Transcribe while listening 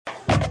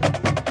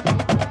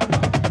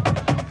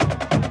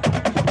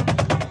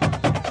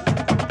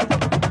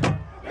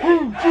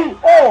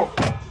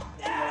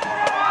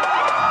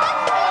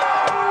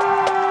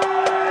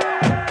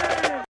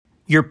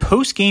Your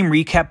post-game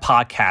recap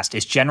podcast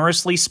is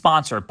generously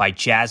sponsored by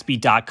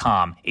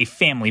Jassby.com, a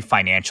family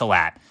financial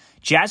app.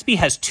 Jassby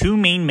has two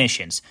main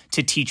missions: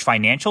 to teach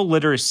financial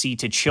literacy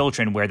to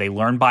children where they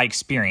learn by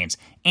experience,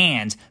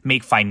 and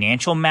make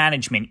financial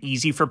management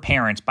easy for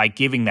parents by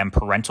giving them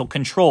parental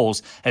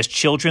controls as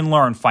children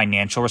learn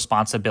financial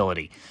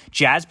responsibility.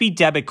 Jassby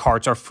debit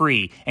cards are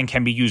free and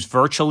can be used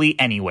virtually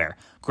anywhere.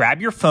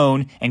 Grab your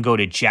phone and go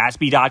to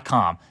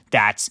Jassby.com.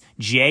 That's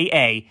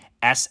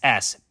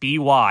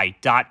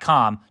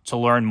JASSBY.com to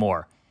learn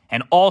more.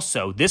 And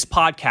also, this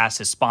podcast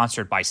is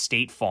sponsored by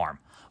State Farm.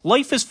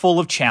 Life is full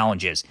of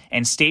challenges,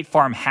 and State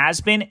Farm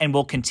has been and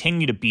will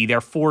continue to be there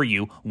for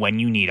you when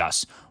you need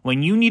us.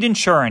 When you need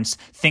insurance,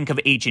 think of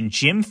Agent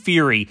Jim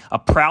Fury, a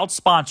proud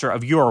sponsor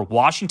of your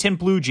Washington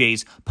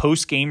Bluejays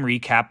post-game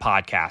recap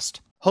podcast.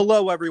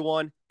 Hello,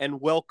 everyone,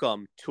 and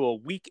welcome to a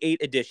Week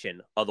 8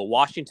 edition of the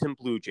Washington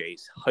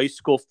Bluejays High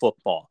School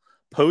Football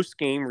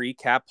post-game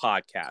recap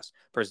podcast,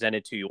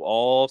 presented to you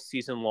all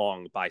season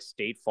long by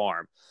State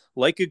Farm.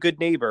 Like a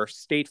good neighbor,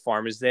 State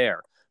Farm is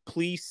there.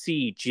 Please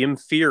see Jim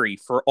Fury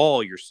for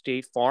all your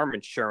State Farm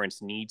insurance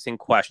needs and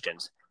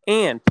questions.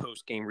 And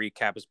post-game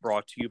recap is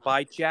brought to you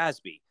by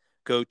Jassby.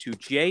 Go to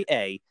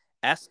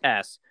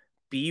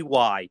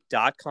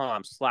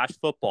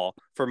JASSBY.com/football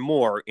for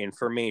more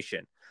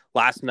information.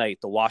 Last night,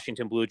 the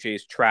Washington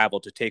Bluejays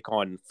traveled to take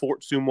on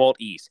Fort Zumwalt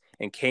East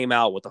and came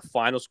out with a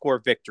final score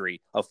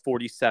victory of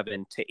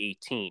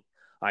 47-18.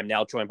 I'm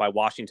now joined by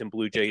Washington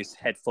Bluejays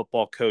head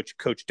football coach,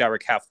 Coach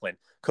Derek Heflin.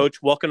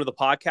 Coach, welcome to the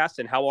podcast,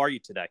 and how are you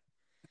today?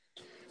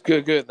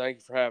 Good. Thank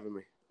you for having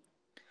me.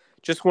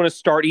 Just want to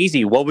start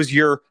easy. What was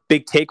your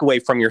big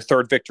takeaway from your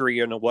third victory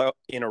in a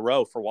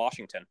row for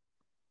Washington?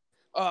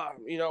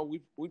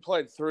 We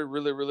played three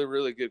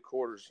really good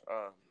quarters.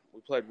 We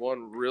played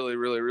one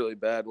really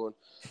bad one,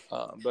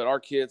 but our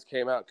kids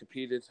came out and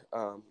competed.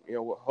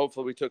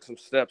 Hopefully we took some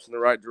steps in the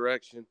right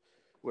direction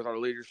with our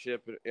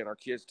leadership and our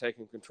kids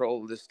taking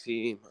control of this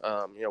team.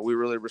 We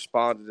really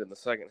responded in the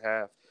second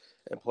half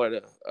and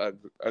played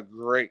a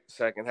great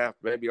second half,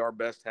 maybe our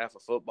best half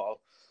of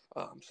football.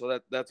 So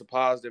that's a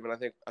positive, and I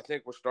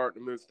think we're starting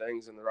to move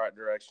things in the right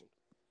direction.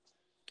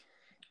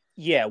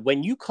 Yeah,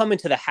 when you come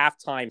into the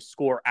halftime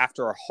score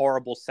after a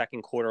horrible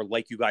second quarter,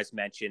 like you guys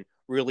mentioned,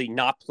 really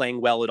not playing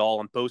well at all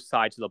on both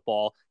sides of the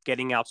ball,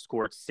 getting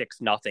outscored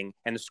 6-0,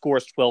 and the score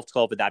is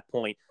 12-12 at that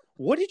point.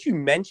 What did you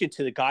mention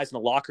to the guys in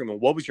the locker room,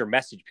 and what was your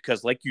message?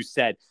 Because like you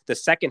said, the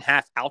second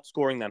half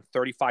outscoring them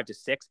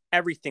 35-6,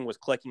 everything was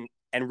clicking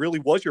and really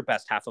was your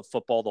best half of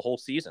football the whole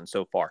season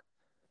so far.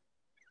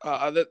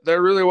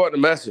 There really wasn't a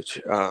message.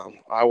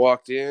 I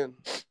walked in,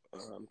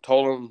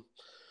 told them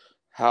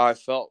how I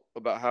felt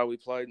about how we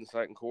played in the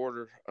second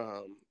quarter,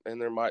 and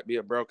there might be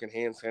a broken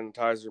hand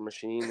sanitizer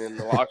machine in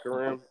the locker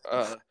room,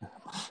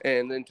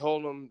 and then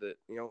told them that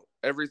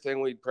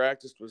everything we'd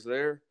practiced was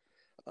there.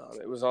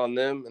 It was on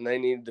them, and they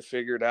needed to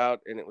figure it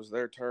out, and it was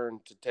their turn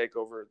to take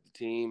over the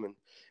team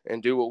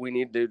and do what we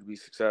need to do to be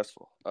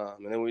successful.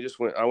 And then I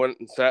went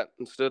and sat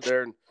and stood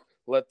there and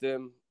let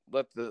the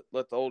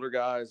older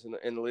guys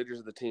and the leaders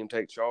of the team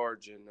take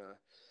charge, and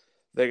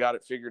they got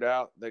it figured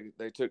out.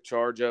 They took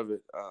charge of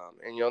it,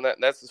 and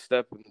that's the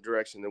step in the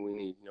direction that we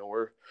need.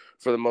 We're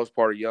for the most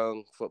part a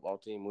young football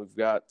team. We've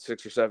got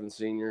 6 or 7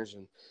 seniors,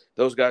 and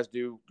those guys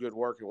do good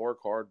work and work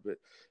hard. But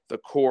the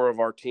core of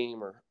our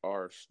team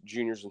are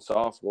juniors and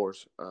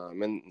sophomores,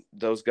 and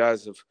those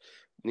guys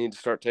need to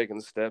start taking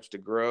the steps to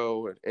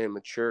grow and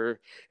mature,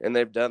 and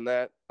they've done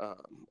that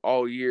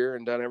all year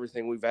and done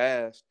everything we've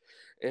asked.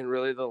 And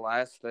really, the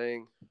last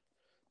thing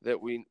that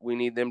we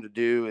need them to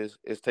do is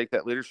take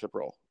that leadership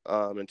role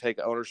and take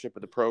ownership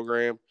of the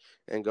program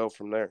and go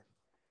from there.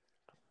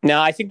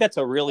 Now, I think that's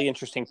a really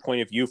interesting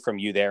point of view from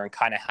you there, and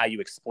kind of how you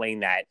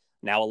explain that.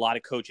 Now, a lot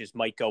of coaches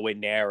might go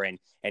in there and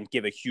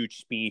give a huge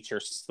speech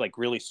or like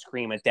really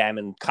scream at them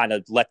and kind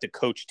of let the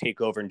coach take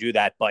over and do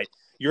that. But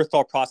your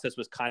thought process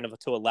was kind of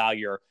to allow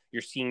your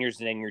seniors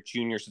and then your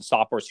juniors and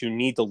sophomores who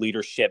need the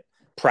leadership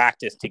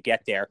practice to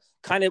get there.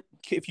 Kind of,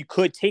 if you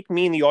could, take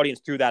me and the audience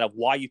through that of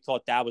why you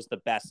thought that was the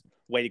best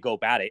way to go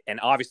about it.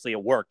 And obviously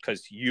it worked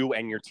because you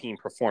and your team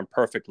performed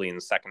perfectly in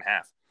the second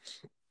half.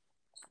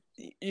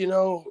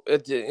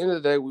 At the end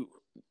of the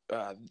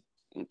day,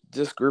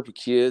 this group of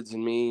kids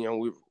and me,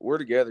 we're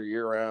together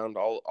year round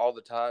all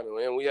the time.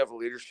 And we have a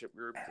leadership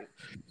group that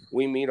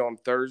we meet on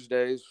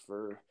Thursdays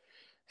for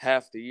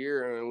half the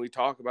year, and we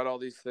talk about all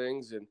these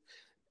things. And,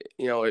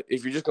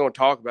 if you're just going to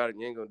talk about it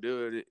and you ain't going to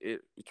do it,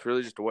 it's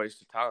really just a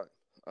waste of time.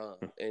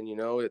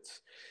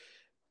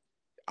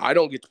 I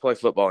don't get to play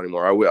football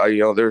anymore.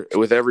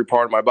 With every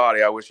part of my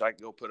body, I wish I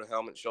could go put a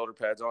helmet and shoulder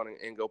pads on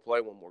and go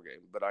play one more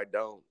game, but I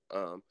don't.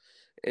 And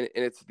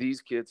it's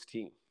these kids'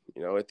 team.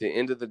 At the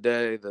end of the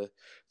day, the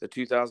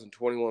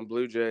 2021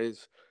 Blue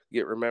Jays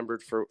get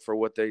remembered for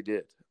what they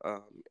did.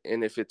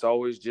 And if it's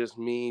always just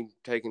me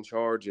taking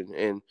charge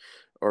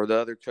or the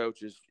other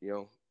coaches,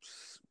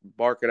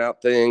 barking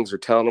out things or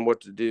telling them what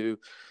to do,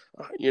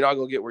 you're not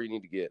going to get where you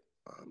need to get.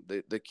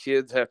 The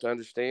kids have to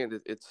understand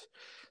it's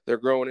they're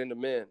growing into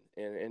men,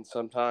 and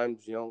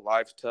sometimes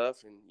life's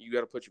tough, and you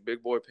got to put your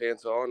big boy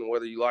pants on, and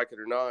whether you like it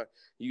or not,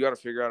 you got to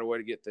figure out a way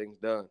to get things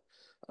done.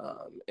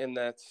 And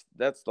that's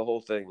the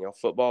whole thing.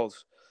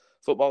 Football's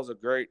a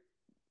great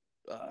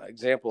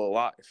example of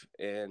life,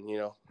 and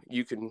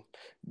you can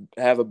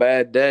have a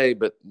bad day,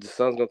 but the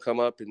sun's gonna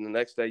come up, and the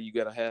next day you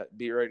got to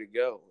be ready to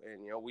go.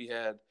 And we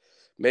had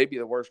maybe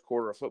the worst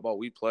quarter of football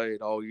we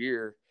played all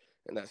year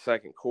in that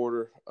second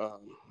quarter,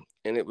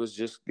 and it was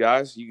just,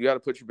 guys, you got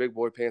to put your big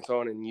boy pants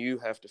on, and you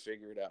have to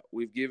figure it out.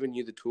 We've given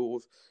you the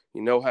tools,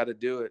 you know how to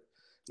do it.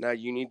 Now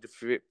you need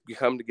to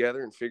come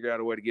together and figure out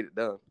a way to get it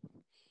done.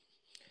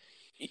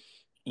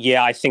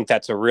 Yeah, I think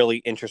that's a really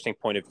interesting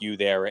point of view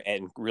there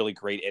and really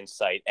great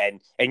insight.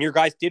 And your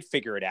guys did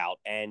figure it out.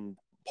 And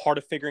part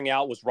of figuring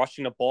out was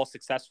rushing the ball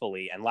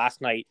successfully. And last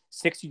night,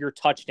 6 of your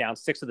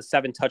touchdowns, 6 of the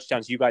 7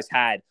 touchdowns you guys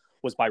had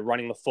was by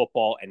running the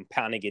football and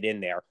pounding it in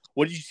there.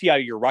 What did you see out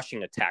of your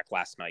rushing attack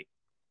last night?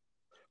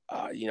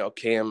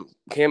 Cam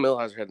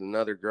Millheiser had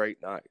another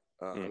great night.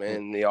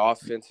 And the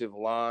offensive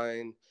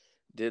line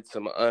did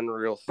some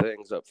unreal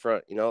things up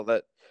front.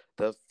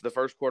 That the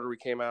first quarter we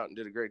came out and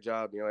did a great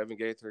job. Evan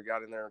Gaither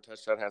got in there and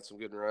touchdown, had some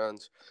good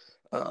runs.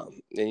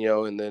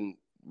 And then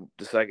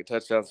the second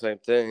touchdown, same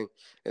thing.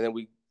 And then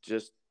we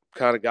just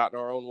kind of got in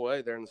our own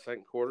way there in the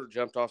second quarter,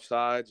 jumped off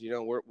sides.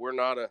 We're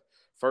not a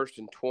first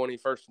and 20,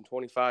 first and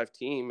 25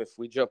 team if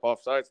we jump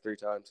off sides 3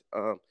 times.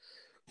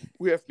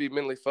 We have to be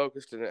mentally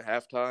focused, and at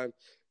halftime,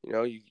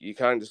 you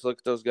kind of just look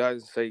at those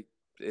guys and say,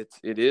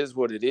 it is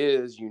what it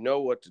is. You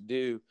know what to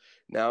do.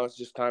 Now it's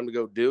just time to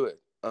go do it.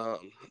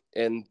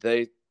 And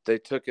they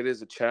took it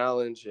as a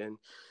challenge. And,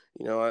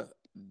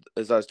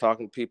 as I was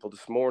talking to people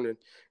this morning,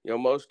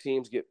 most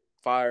teams get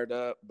fired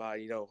up by,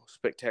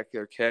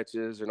 spectacular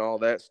catches and all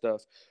that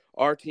stuff.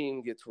 Our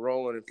team gets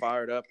rolling and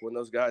fired up when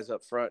those guys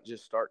up front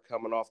just start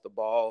coming off the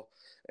ball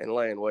and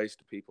laying waste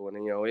to people. And,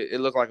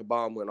 it looked like a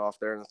bomb went off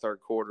there in the third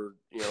quarter,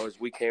 as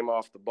we came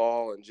off the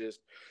ball and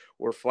just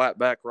were flat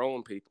back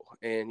rolling people.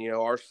 And,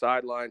 our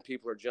sideline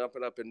people are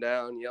jumping up and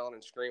down, yelling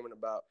and screaming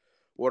about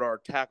what our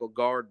tackle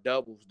guard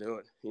double's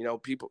doing.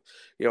 People,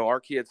 our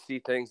kids see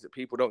things that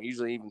people don't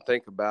usually even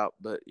think about.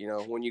 But,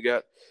 when you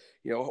got,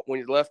 when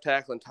your left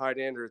tackle and tight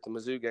end are at the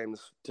Mizzou game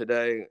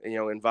today,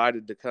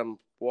 invited to come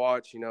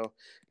watch,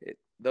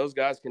 those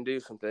guys can do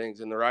some things,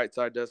 and the right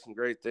side does some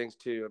great things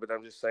too. But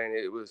I'm just saying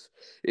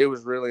it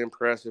was really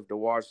impressive to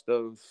watch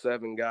those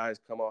 7 guys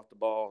come off the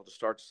ball to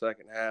start the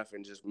second half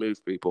and just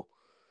move people.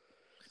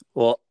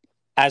 Well,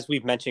 as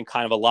we've mentioned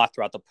kind of a lot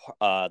throughout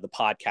the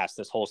podcast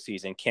this whole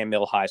season, Cam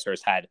Millheiser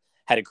has had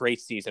a great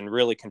season,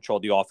 really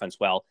controlled the offense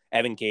well.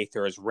 Evan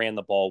Gaither has ran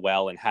the ball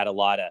well and had a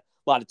lot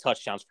of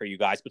touchdowns for you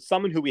guys. But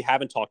someone who we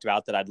haven't talked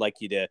about that I'd like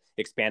you to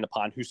expand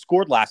upon, who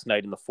scored last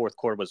night in the fourth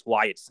quarter, was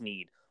Wyatt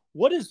Sneed.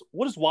 What does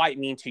Wyatt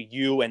mean to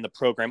you and the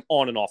program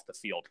on and off the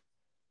field?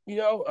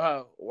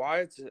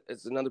 Wyatt's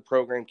another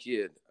program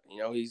kid.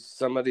 He's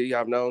somebody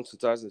I've known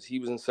since he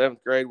was in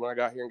 7th grade when I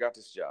got here and got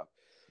this job.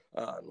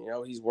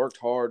 He's worked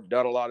hard,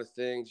 done a lot of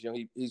things.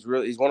 He's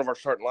one of our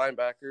starting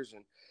linebackers,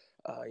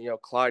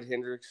 and Clyde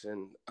Hendricks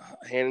and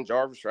Hannon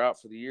Jarvis are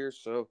out for the year,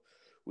 so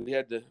we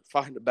had to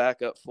find a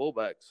backup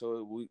fullback.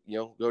 So we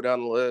go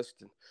down the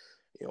list, and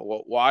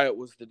Wyatt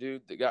was the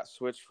dude that got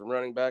switched from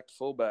running back to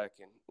fullback,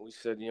 and we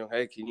said,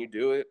 hey, can you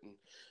do it? And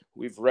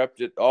we've repped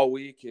it all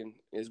week, and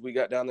as we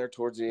got down there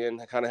towards the end,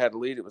 I kind of had to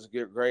lead. It was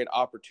a great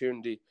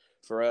opportunity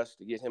for us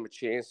to get him a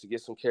chance to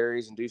get some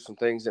carries and do some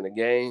things in a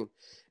game.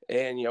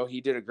 And, he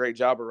did a great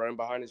job of running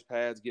behind his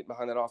pads, getting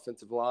behind that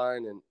offensive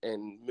line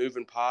and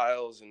moving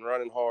piles and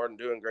running hard and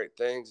doing great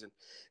things. And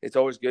it's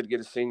always good to get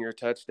a senior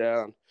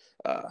touchdown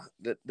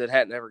that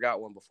hadn't ever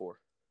got one before.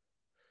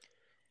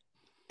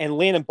 And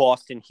Landon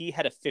Boston, he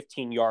had a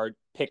 15-yard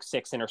pick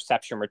 6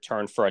 interception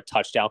return for a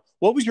touchdown.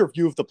 What was your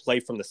view of the play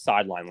from the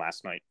sideline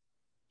last night?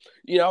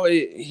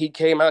 He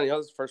came out,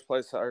 this first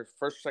play, or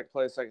first or second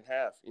play of the second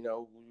half.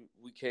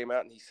 We came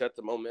out and he set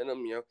the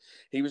momentum.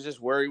 He was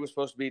just where he was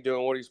supposed to be,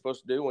 doing what he's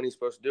supposed to do when he's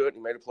supposed to do it. And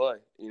he made a play.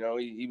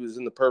 He was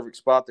in the perfect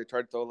spot. They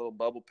tried to throw a little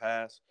bubble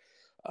pass.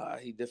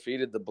 He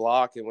defeated the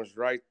block and was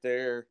right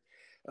there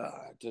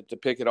to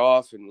pick it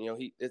off. And,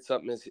 it's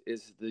something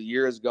as the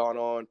year has gone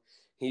on,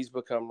 he's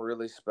become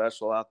really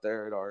special out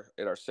there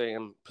at our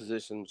Sam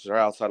position, which is our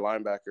outside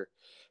linebacker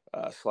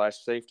 /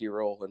 safety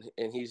role,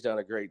 and he's done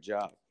a great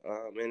job.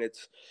 And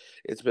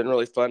it's been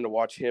really fun to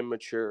watch him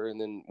mature. And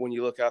then when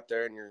you look out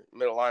there and your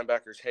middle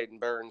linebackers, Hayden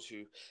Burns,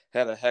 who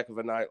had a heck of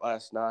a night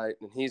last night,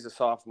 and he's a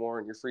sophomore,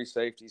 and your free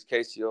safeties,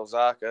 Casey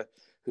Ozaka,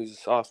 who's a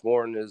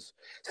sophomore, and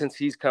since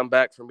he's come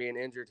back from being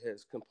injured,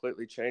 has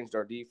completely changed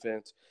our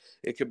defense.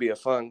 It could be a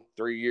fun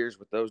 3 years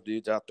with those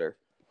dudes out there.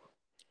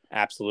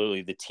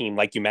 Absolutely. The team,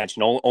 like you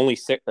mentioned, only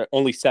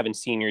 7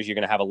 seniors. You're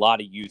going to have a lot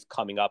of youth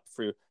coming up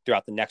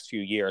throughout the next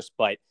few years.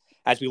 But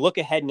as we look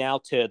ahead now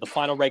to the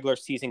final regular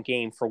season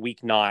game for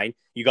Week 9,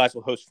 you guys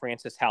will host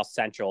Francis House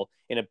Central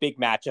in a big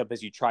matchup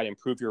as you try to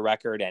improve your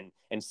record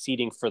and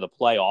seeding for the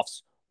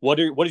playoffs. What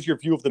is your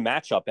view of the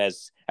matchup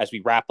as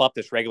we wrap up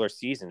this regular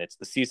season?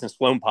 The season's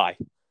flown by.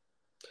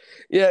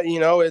 Yeah,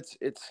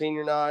 it's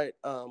senior night.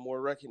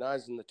 We're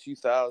recognizing the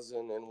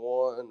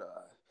 2001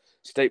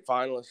 state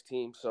finalist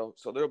team, so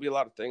there'll be a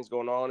lot of things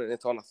going on, and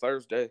it's on a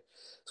Thursday,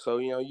 so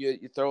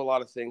you throw a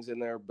lot of things in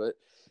there, but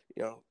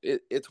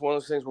it's one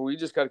of those things where we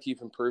just got to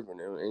keep improving,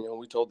 and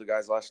we told the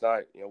guys last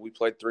night, we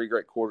played 3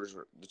 great quarters.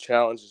 The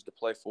challenge is to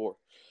play 4,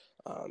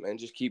 and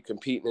just keep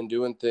competing and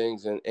doing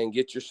things, and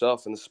get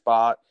yourself in the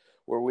spot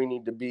where we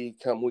need to be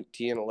come week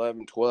 10,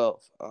 11,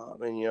 12,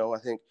 and I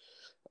think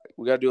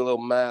we got to do a little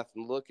math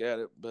and look at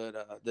it,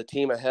 but the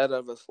team ahead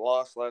of us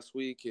lost last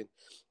week, and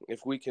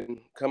if we can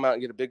come out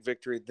and get a big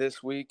victory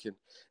this week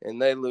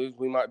and they lose,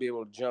 we might be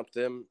able to jump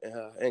them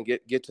and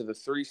get to the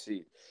 3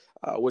 seed,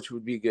 which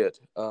would be good.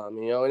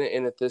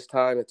 And at this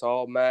time, it's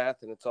all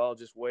math and it's all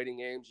just waiting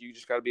games. You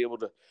just got to be able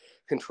to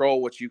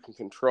control what you can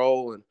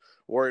control and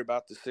worry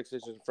about the 6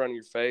 inches in front of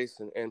your face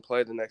and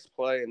play the next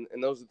play.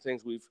 And those are the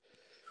things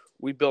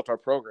we built our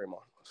program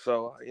on.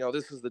 So,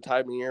 this is the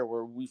time of year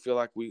where we feel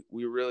like we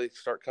really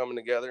start coming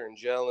together and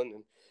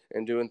gelling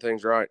and doing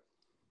things right.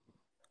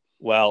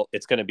 Well,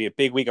 it's going to be a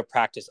big week of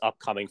practice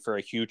upcoming for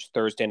a huge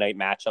Thursday night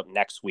matchup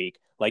next week.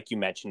 Like you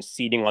mentioned,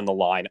 seeding on the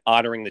line,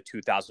 honoring the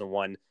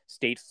 2001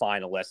 state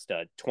finalist,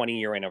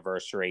 20-year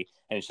anniversary.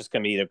 And it's just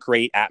going to be a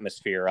great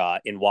atmosphere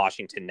in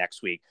Washington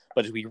next week.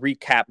 But as we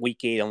recap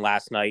week 8 and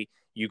last night,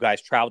 you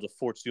guys traveled to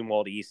Fort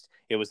Zumwalt East.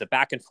 It was a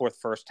back and forth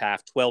first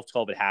half,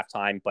 12-12 at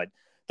halftime, but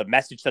the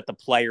message that the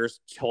players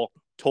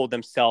told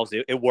themselves,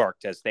 it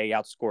worked as they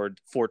outscored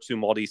Fort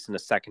Zumwalt East in the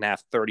second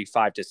half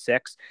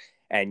 35-6.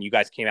 And you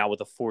guys came out with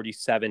a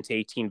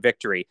 47-18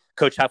 victory.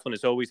 Coach Heflin,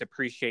 as always,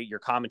 appreciate your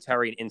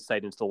commentary and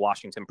insight into the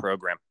Washington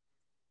program.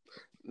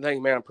 Thank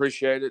you, man. I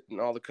appreciate it and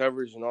all the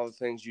coverage and all the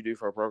things you do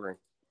for our program.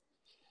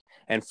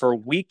 And for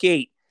week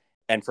 8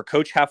 and for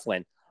Coach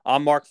Heflin,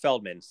 I'm Mark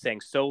Feldman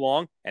saying so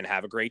long and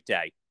have a great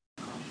day.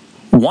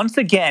 Once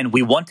again,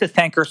 we want to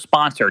thank our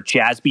sponsor,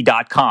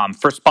 Jazzby.com,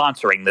 for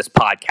sponsoring this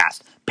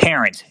podcast.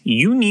 Parents,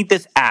 you need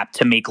this app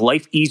to make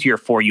life easier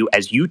for you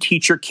as you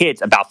teach your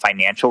kids about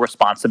financial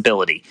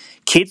responsibility.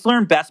 Kids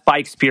learn best by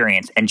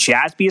experience, and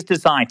Jazzby is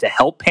designed to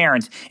help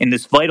parents in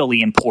this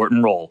vitally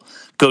important role.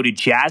 Go to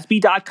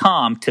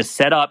Jazzby.com to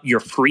set up your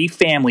free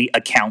family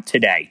account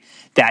today.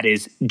 That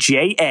is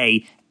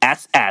JASSBY.com.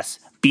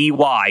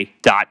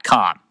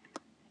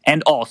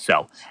 And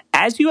also,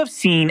 as you have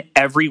seen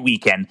every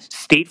weekend,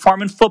 State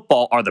Farm and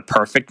football are the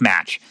perfect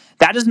match.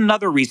 That is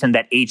another reason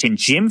that agent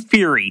Jim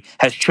Fury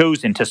has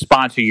chosen to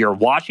sponsor your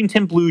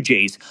Washington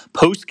Bluejays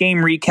post-game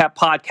recap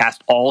podcast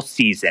all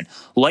season.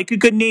 Like a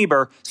good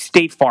neighbor,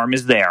 State Farm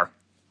is there.